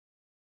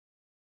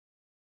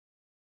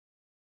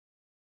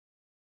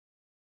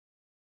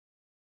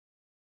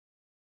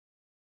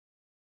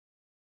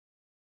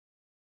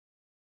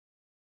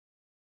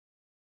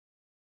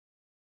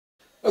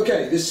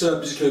Okay, this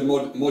particular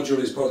module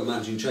is part of the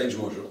managing change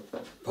module,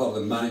 part of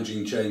the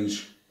managing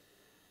change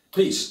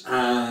piece,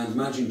 and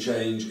managing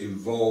change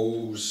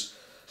involves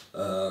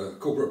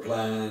corporate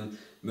plan,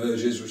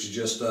 mergers which are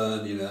just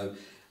done, you know.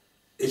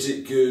 Is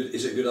it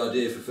a good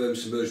idea for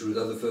firms to merge with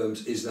other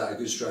firms? Is that a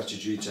good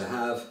strategy to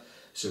have?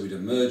 So we've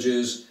done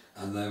mergers,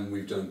 and then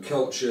we've done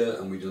culture,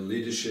 and we've done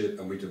leadership,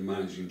 and we've done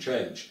managing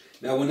change.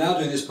 Now we're now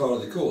doing this part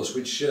of the course,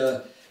 which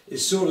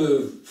is sort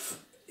of,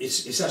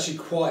 it's actually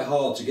quite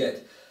hard to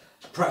get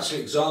practical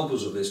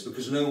examples of this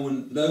because no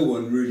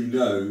one really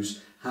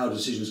knows how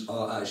decisions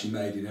are actually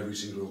made in every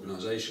single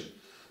organisation.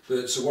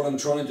 But so what I'm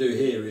trying to do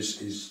here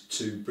is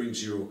to bring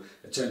to your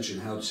attention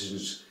how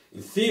decisions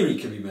in theory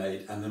can be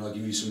made, and then I'll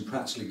give you some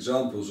practical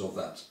examples of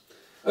that.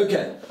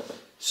 Okay,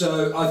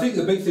 so I think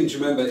the big thing to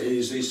remember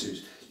is these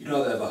two. You can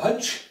either have a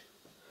hunch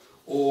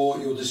or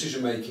your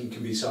decision making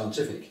can be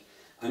scientific.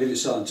 And if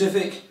it's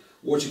scientific,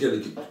 what you're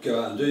going to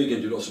go out and do, you're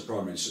going to do lots of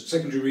primary and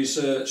secondary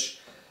research,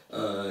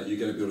 you're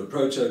going to build a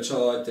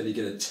prototype, then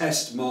you're going to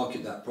test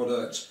market that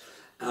product,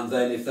 and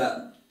then if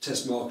that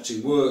test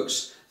marketing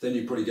works, then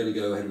you're probably going to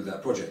go ahead with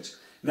that project.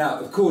 Now,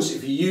 of course,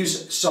 if you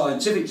use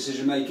scientific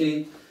decision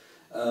making,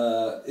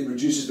 it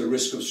reduces the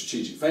risk of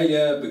strategic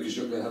failure because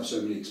you're not going to have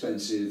so many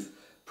expensive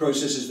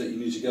processes that you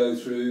need to go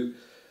through.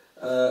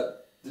 The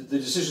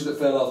decisions that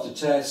fail after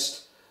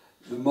test,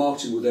 the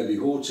marketing will then be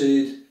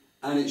halted,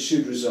 and it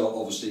should result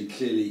obviously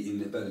clearly in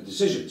better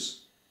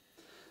decisions.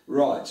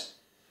 Right.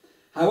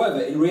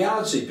 However, in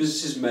reality,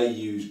 businesses may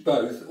use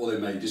both, or they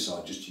may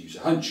decide just to use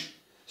a hunch.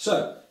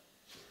 So,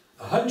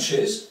 a hunch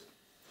is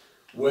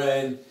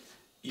when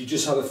you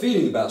just have a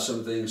feeling about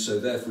something, so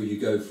therefore you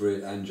go for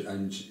it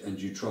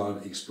and you try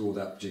and explore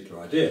that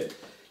particular idea.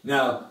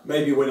 Now,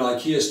 maybe when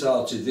IKEA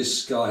started,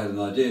 this guy had an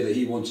idea that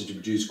he wanted to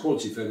produce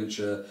quality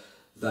furniture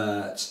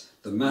that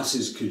the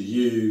masses could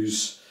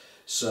use.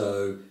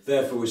 So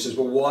therefore he says,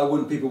 well, why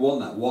wouldn't people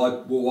want that?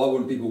 Why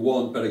wouldn't people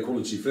want better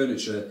quality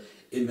furniture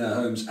in their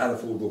homes at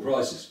affordable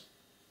prices?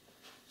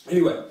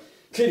 Anyway,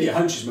 clearly a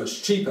hunch is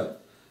much cheaper,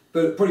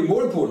 but probably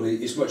more importantly,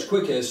 it's much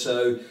quicker,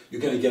 so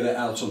you're going to get it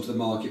out onto the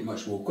market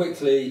much more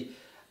quickly,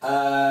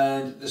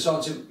 and the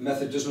scientific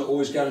method does not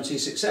always guarantee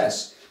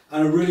success.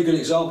 And a really good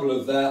example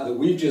of that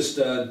we've just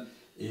done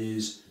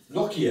is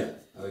Nokia.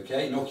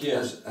 Okay, Nokia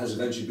has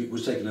eventually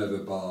was taken over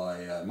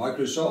by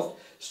Microsoft.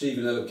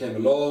 Stephen Elliott came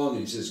along and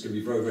he says it's going to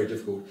be very, very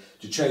difficult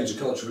to change the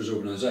culture of his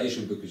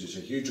organisation because it's a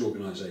huge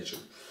organisation.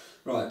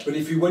 Right, but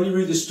when you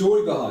read the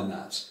story behind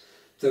that,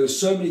 there were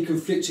so many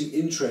conflicting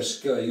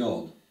interests going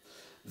on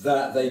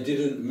that they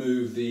didn't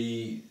move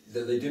the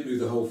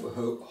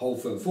whole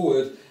firm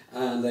forward,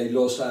 and they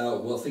lost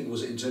out. Well, I think it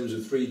was in terms of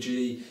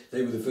 3G.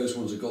 They were the first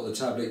ones that got the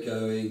tablet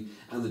going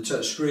and the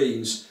touch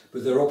screens,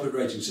 but their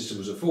operating system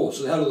was a force.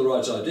 So they had all the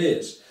right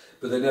ideas,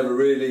 but they never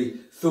really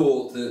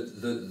thought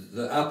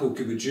that Apple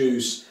could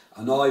produce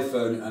an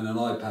iPhone and an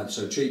iPad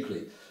so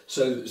cheaply.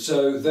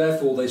 So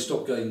therefore they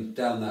stopped going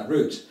down that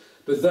route.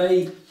 But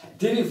they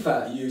did in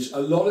fact use a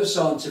lot of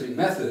scientific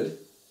method,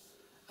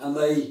 and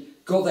they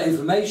got that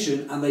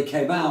information and they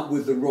came out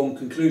with the wrong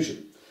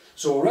conclusion.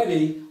 So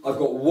already I've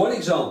got one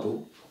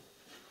example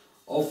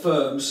of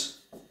firms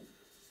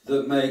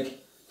that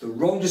make the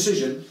wrong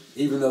decision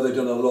even though they've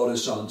done a lot of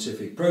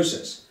scientific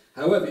process.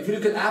 However, if you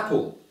look at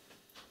Apple,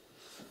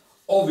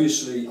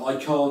 obviously I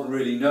can't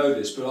really know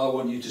this, but I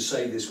want you to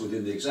say this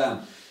within the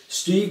exam.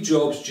 Steve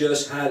Jobs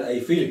just had a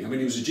feeling. I mean,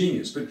 he was a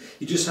genius, but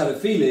he just had a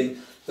feeling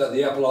that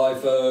the Apple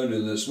iPhone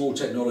and the small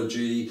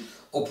technology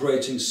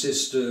operating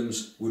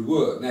systems would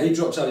work. Now, he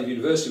dropped out of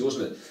university,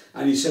 wasn't it?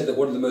 And he said that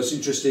one of the most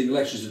interesting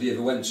lectures that he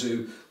ever went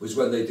to was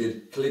when they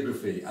did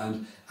calligraphy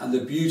and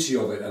the beauty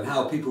of it and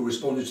how people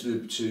responded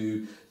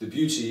to the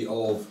beauty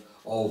of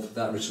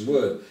that written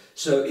word.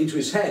 So into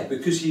his head,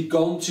 because he'd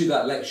gone to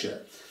that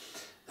lecture,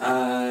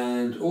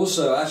 and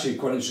also actually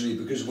quite interestingly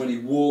because when he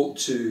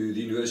walked to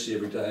the university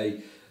every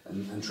day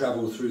and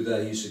travelled through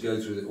there, he used to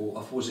go through,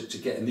 or was it to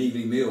get an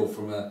evening meal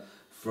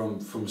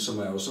from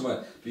somewhere,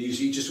 but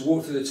he just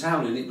walked through the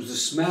town, and it was the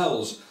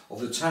smells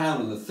of the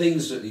town and the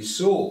things that he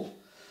saw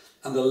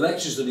and the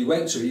lectures that he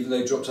went to, even though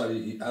he dropped out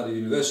of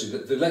university,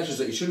 the lectures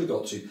that he should have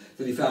got to,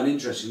 that he found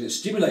interesting, that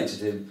stimulated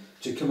him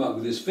to come up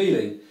with this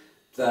feeling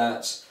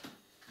that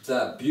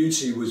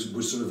beauty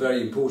was sort of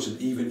very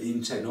important even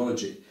in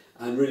technology.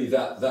 And really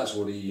that's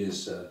what he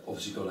has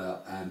obviously got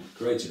out and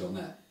created on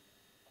that.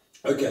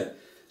 Okay,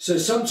 so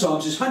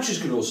sometimes his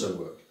hunches can also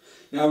work.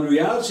 Now in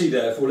reality,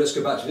 therefore, let's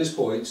go back to this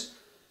point,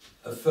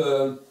 a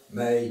firm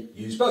may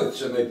use both.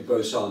 So maybe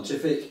both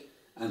scientific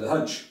and a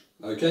hunch.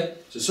 Okay,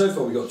 so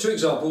far we've got two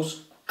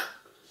examples,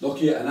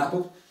 Nokia and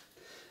Apple.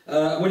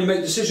 And when you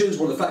make decisions,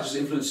 one of the factors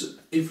that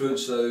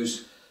influence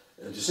those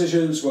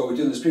decisions, well, we're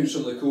doing this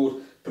previously, they're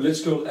called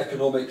political,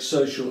 economic,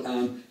 social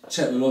and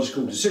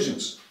technological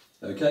decisions.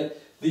 Okay,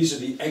 these are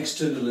the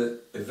external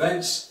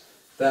events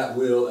that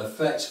will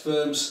affect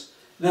firms.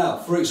 Now,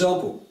 for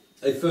example,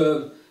 a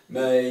firm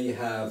may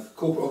have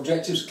corporate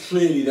objectives.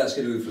 Clearly that's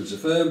going to influence a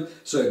firm,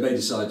 so it may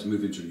decide to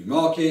move into a new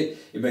market,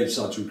 it may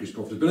decide to increase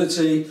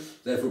profitability,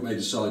 therefore it may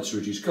decide to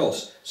reduce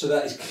costs. So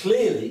that is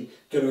clearly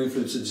going to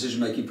influence the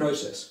decision-making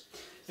process.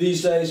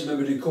 These days,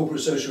 remember, doing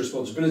corporate social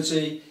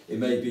responsibility, it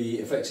may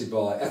be affected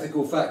by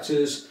ethical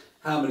factors,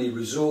 how many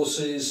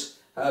resources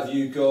have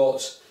you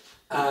got,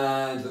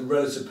 and the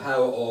relative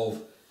power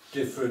of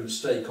different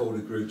stakeholder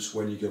groups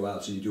when you go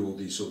out and you do all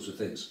these sorts of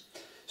things.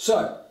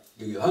 So,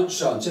 your hunch,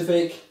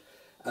 scientific,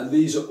 and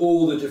these are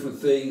all the different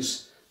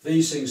things.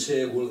 These things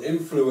here will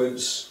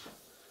influence,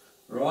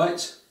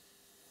 right?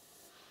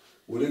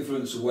 Will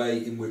influence the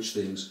way in which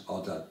things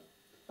are done.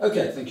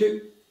 Okay, thank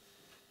you.